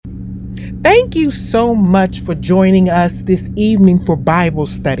Thank you so much for joining us this evening for Bible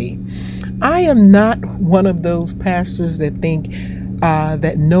study. I am not one of those pastors that think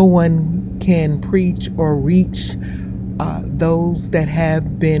that no one can preach or reach those that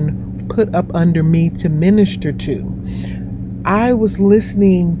have been put up under me to minister to. I was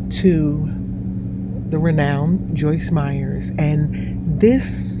listening to the renowned Joyce Myers, and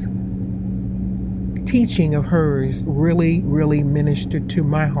this teaching of hers really ministered to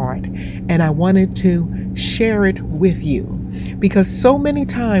my heart, and I wanted to share it with you because so many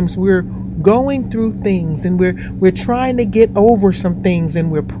times we're going through things and we're trying to get over some things, and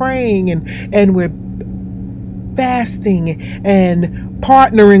we're praying and we're fasting and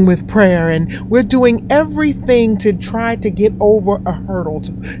partnering with prayer, and we're doing everything to try to get over a hurdle,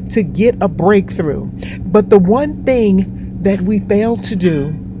 to get a breakthrough. But the one thing that we fail to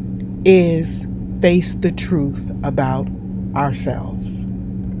do is face the truth about ourselves.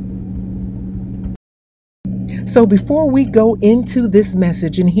 So before we go into this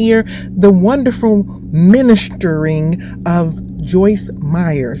message and hear the wonderful ministering of Joyce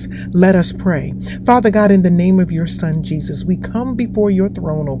Myers, let us pray. Father God, in the name of your Son, Jesus, we come before your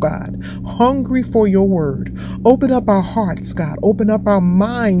throne, oh God, hungry for your word. Open up our hearts, God. Open up our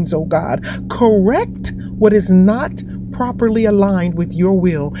minds, oh God. Correct what is not properly aligned with your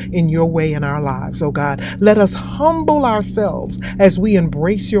will in your way in our lives, oh God. Let us humble ourselves as we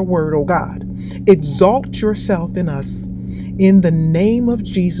embrace your word, oh God. Exalt yourself in us. In the name of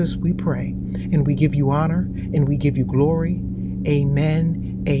Jesus, we pray, and we give you honor, and we give you glory.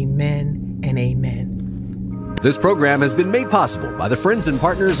 Amen, amen, and amen. This program has been made possible by the friends and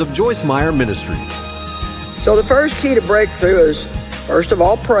partners of Joyce Meyer Ministries. So the first key to breakthrough is, first of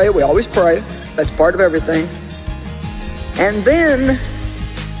all, pray. We always pray. That's part of everything. And then,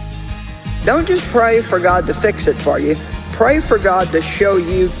 don't just pray for God to fix it for you. Pray for God to show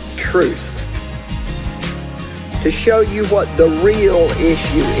you truth, to show you what the real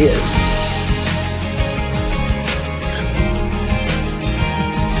issue is.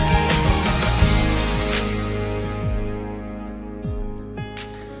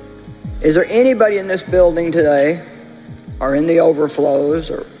 Is there anybody in this building today, or in the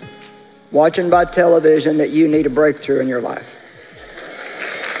overflows, or watching by television, that you need a breakthrough in your life?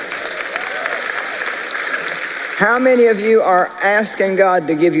 How many of you are asking God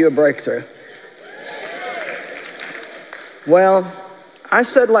to give you a breakthrough? Well, I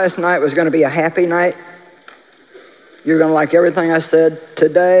said last night was going to be a happy night. You're going to like everything I said.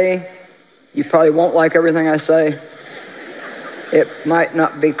 Today, you probably won't like everything I say. It might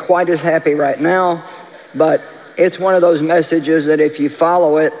not be quite as happy right now, but it's one of those messages that if you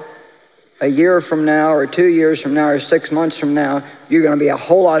follow it, a year from now, or 2 years from now, or 6 months from now, you're going to be a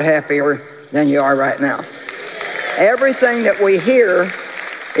whole lot happier than you are right now. Everything that we hear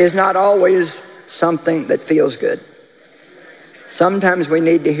is not always something that feels good. Sometimes we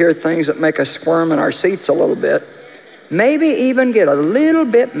need to hear things that make us squirm in our seats a little bit. Maybe even get a little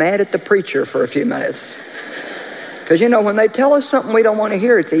bit mad at the preacher for a few minutes. Because, you know, when they tell us something we don't want to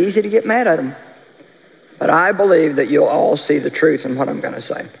hear, it's easy to get mad at them. But I believe that you'll all see the truth in what I'm going to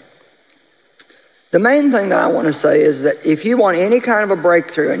say. The main thing that I want to say is that if you want any kind of a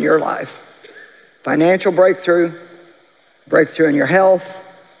breakthrough in your life, financial breakthrough, breakthrough in your health,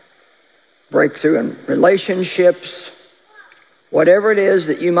 breakthrough in relationships, whatever it is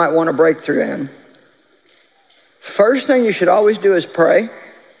that you might want to break through in, first thing you should always do is pray.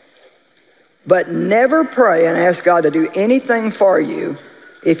 But never pray and ask God to do anything for you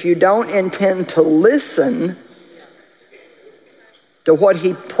if you don't intend to listen to what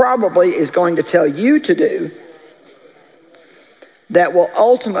he probably is going to tell you to do that will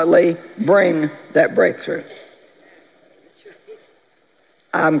ultimately bring that breakthrough.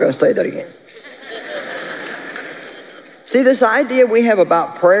 I'm going to say that again. See, this idea we have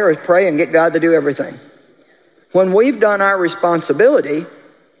about prayer is pray and get God to do everything. When we've done our responsibility,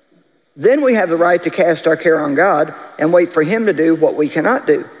 then we have the right to cast our care on God and wait for him to do what we cannot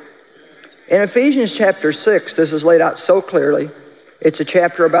do. In Ephesians chapter 6, this is laid out so clearly. It's a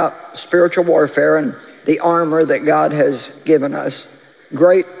chapter about spiritual warfare and the armor that God has given us.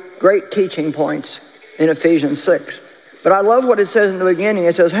 Great teaching points in Ephesians 6. But I love what it says in the beginning.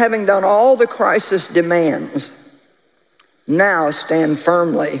 It says, having done all the crisis demands, now stand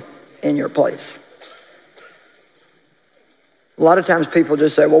firmly in your place. A lot of times people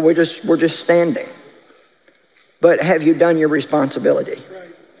just say, well, we're just standing. But have you done your responsibility?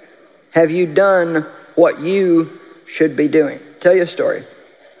 Have you done what you should be doing? Tell you a story.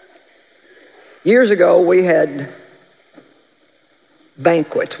 Years ago, we had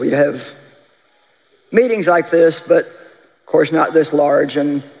banquets. We'd have meetings like this, but of course not this large.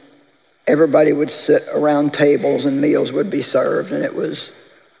 And everybody would sit around tables and meals would be served, and it was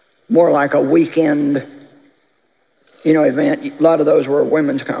more like a weekend, event. A lot of those were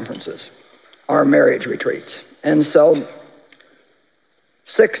women's conferences, or marriage retreats. And so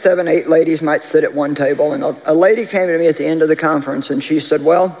 6, 7, 8 ladies might sit at one table, and a lady came to me at the end of the conference, and she said,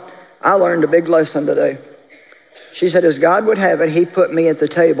 well, I learned a big lesson today. She said, as God would have it, he put me at the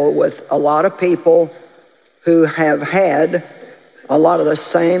table with a lot of people who have had a lot of the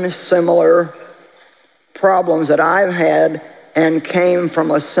same similar problems that I've had and came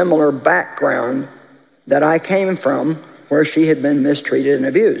from a similar background that I came from, where she had been mistreated and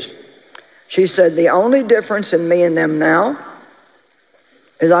abused. She said, the only difference in me and them now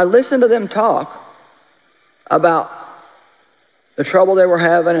is I listen to them talk about the trouble they were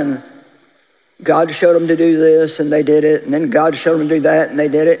having, and God showed them to do this and they did it, and then God showed them to do that and they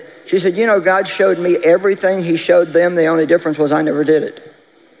did it. She said, God showed me everything he showed them. The only difference was I never did it.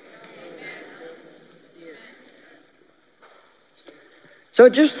 So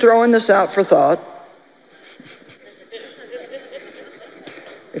just throwing this out for thought.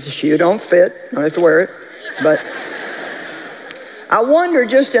 If the shoe don't fit, you don't have to wear it. But I wonder,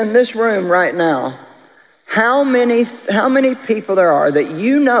 just in this room right now, how many people there are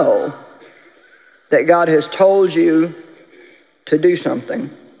that that God has told you to do something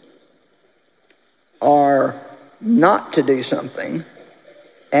or not to do something,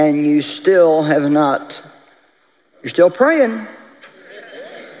 and you still have not. You're still praying,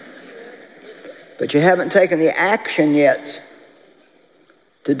 but you haven't taken the action yet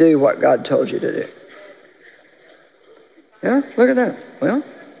to do what God told you to do. Yeah, look at that. Well,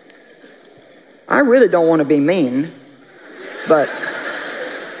 I really don't want to be mean, but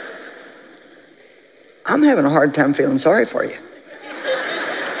I'm having a hard time feeling sorry for you.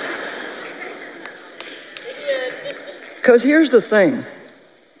 Because here's the thing.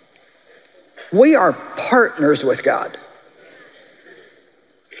 We are partners with God.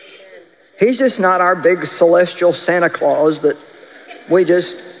 He's just not our big celestial Santa Claus that we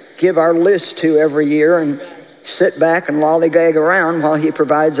just give our list to every year and sit back and lollygag around while he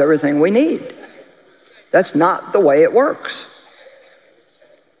provides everything we need. That's not the way it works.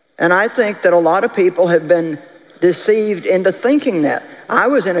 And I think that a lot of people have been deceived into thinking that. I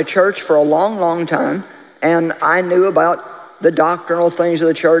was in a church for a long, long time, and I knew about the doctrinal things of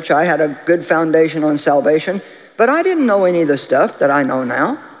the church. I had a good foundation on salvation, but I didn't know any of the stuff that I know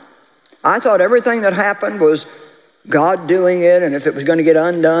now. I thought everything that happened was God doing it, and if it was going to get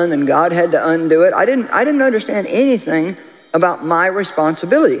undone, then God had to undo it. I didn't understand anything about my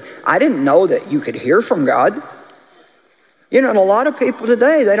responsibility. I didn't know that you could hear from God. And a lot of people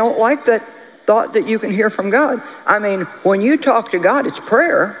today, they don't like that thought that you can hear from God. I mean, when you talk to God, it's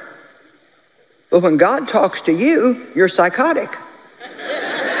prayer. But when God talks to you, you're psychotic.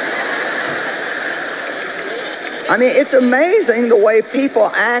 I mean, it's amazing the way people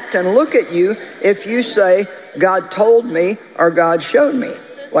act and look at you if you say, God told me or God showed me.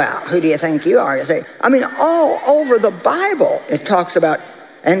 Well, who do you think you are? You say, I mean, all over the Bible, it talks about,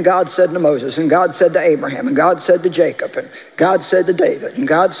 and God said to Moses, and God said to Abraham, and God said to Jacob, and God said to David, and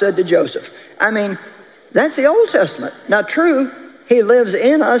God said to Joseph. I mean, that's the Old Testament. Now, true, he lives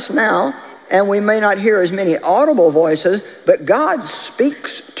in us now, and we may not hear as many audible voices, but God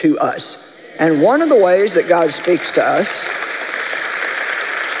speaks to us. And one of the ways that God speaks to us,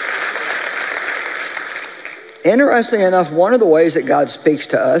 interesting enough, one of the ways that God speaks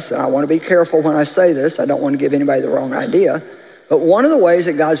to us, and I want to be careful when I say this, I don't want to give anybody the wrong idea, but one of the ways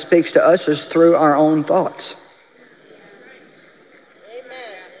that God speaks to us is through our own thoughts.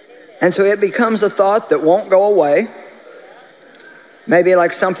 And so it becomes a thought that won't go away. Maybe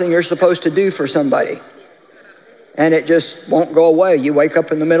like something you're supposed to do for somebody. And it just won't go away. You wake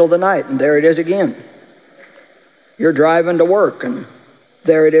up in the middle of the night and there it is again. You're driving to work and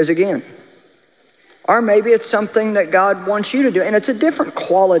there it is again. Or maybe it's something that God wants you to do. And it's a different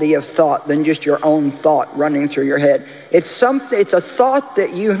quality of thought than just your own thought running through your head. It's a thought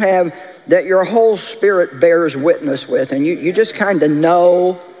that you have that your whole spirit bears witness with. And you just kind of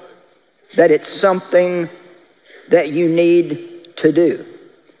know that it's something that you need to do.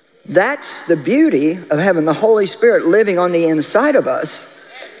 That's the beauty of having the Holy Spirit living on the inside of us,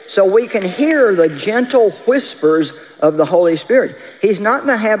 so we can hear the gentle whispers of the Holy Spirit. He's not in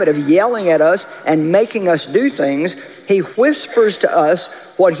the habit of yelling at us and making us do things. He whispers to us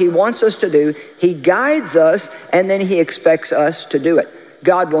what he wants us to do. He guides us, and then he expects us to do it.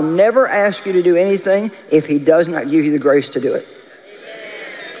 God will never ask you to do anything if he does not give you the grace to do it.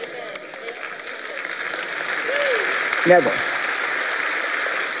 Never.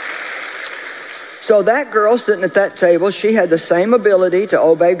 So that girl sitting at that table, she had the same ability to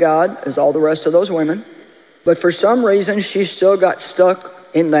obey God as all the rest of those women. But for some reason, she still got stuck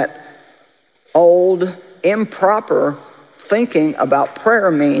in that old, improper thinking about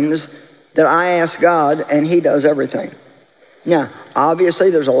prayer means that I ask God and he does everything. Now,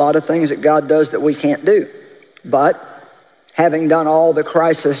 obviously, there's a lot of things that God does that we can't do. But having done all the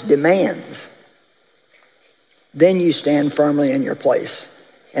crisis demands, then you stand firmly in your place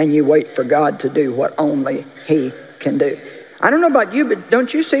and you wait for God to do what only he can do. I don't know about you, but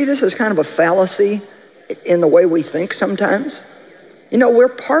don't you see this as kind of a fallacy in the way we think sometimes? You know, we're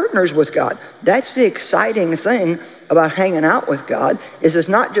partners with God. That's the exciting thing about hanging out with God, is it's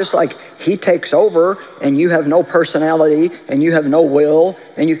not just like he takes over and you have no personality and you have no will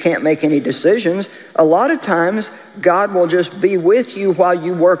and you can't make any decisions. A lot of times, God will just be with you while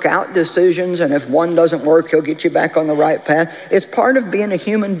you work out decisions, and if one doesn't work, he'll get you back on the right path. It's part of being a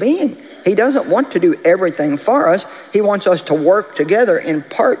human being. He doesn't want to do everything for us. He wants us to work together in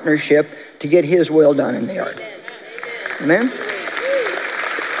partnership to get his will done in the earth. Amen?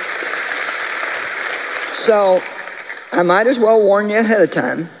 So, I might as well warn you ahead of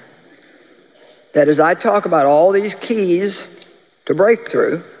time that as I talk about all these keys to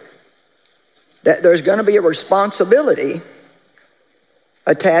breakthrough, that there's going to be a responsibility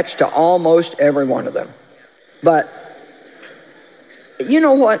attached to almost every one of them. But you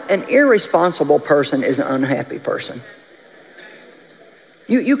know what? An irresponsible person is an unhappy person.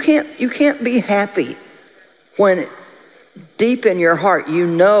 You can't be happy when deep in your heart you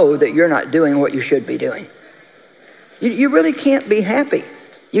know that you're not doing what you should be doing. You really can't be happy.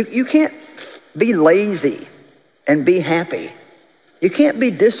 You can't be lazy and be happy. You can't be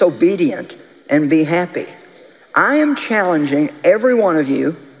disobedient and be happy. I am challenging every one of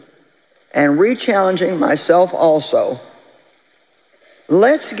you and re-challenging myself also.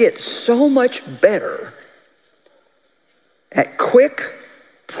 Let's get so much better at quick,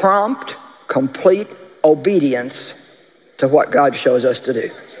 prompt, complete obedience to what God shows us to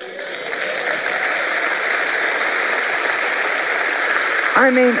do. I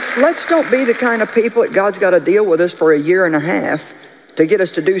mean, let's don't be the kind of people that God's got to deal with us for a year and a half to get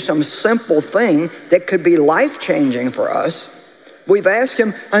us to do some simple thing that could be life-changing for us. We've asked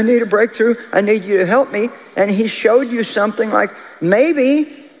him, I need a breakthrough, I need you to help me, and he showed you something like,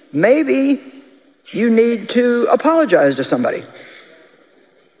 maybe you need to apologize to somebody.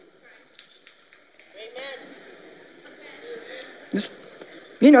 Just,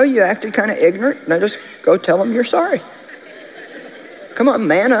 you acted kind of ignorant, now just go tell them you're sorry. Come on,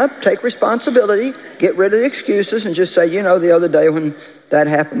 man up, take responsibility, get rid of the excuses, and just say, the other day when that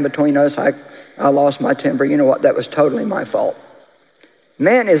happened between us, I lost my temper. You know what? That was totally my fault.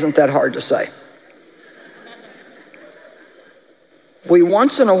 Man, isn't that hard to say? We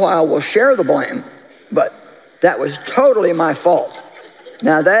once in a while will share the blame, but that was totally my fault.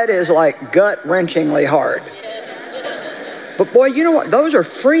 Now that is like gut-wrenchingly hard. But boy, you know what? Those are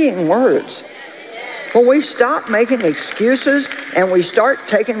freeing words. When we stop making excuses and we start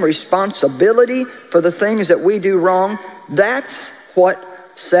taking responsibility for the things that we do wrong, that's what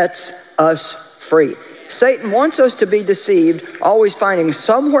sets us free. Satan wants us to be deceived, always finding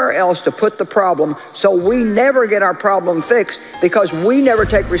somewhere else to put the problem, so we never get our problem fixed because we never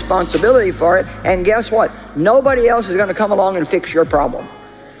take responsibility for it. And guess what? Nobody else is going to come along and fix your problem.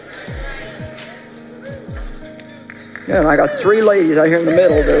 Yeah, and I got 3 ladies out here in the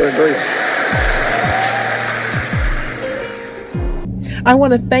middle that agree. I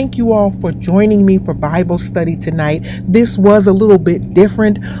want to thank you all for joining me for Bible study tonight. This was a little bit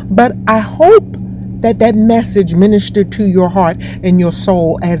different, but I hope that message ministered to your heart and your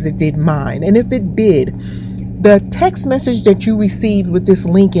soul as it did mine. And if it did, the text message that you received with this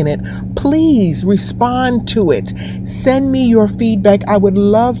link in it, please respond to it. Send me your feedback. I would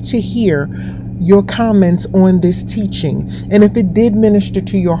love to hear your comments on this teaching. And if it did minister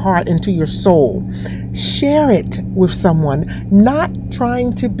to your heart and to your soul, share it with someone, not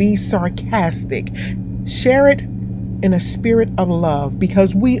trying to be sarcastic. Share it in a spirit of love,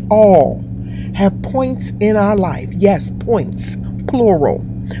 because we all have points in our life. Yes, points, plural,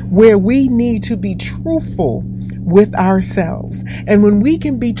 where we need to be truthful with ourselves. And when we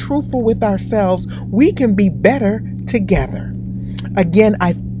can be truthful with ourselves, we can be better together. Again,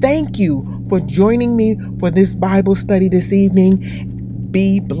 I thank you for joining me for this Bible study this evening.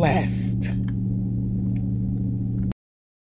 Be blessed.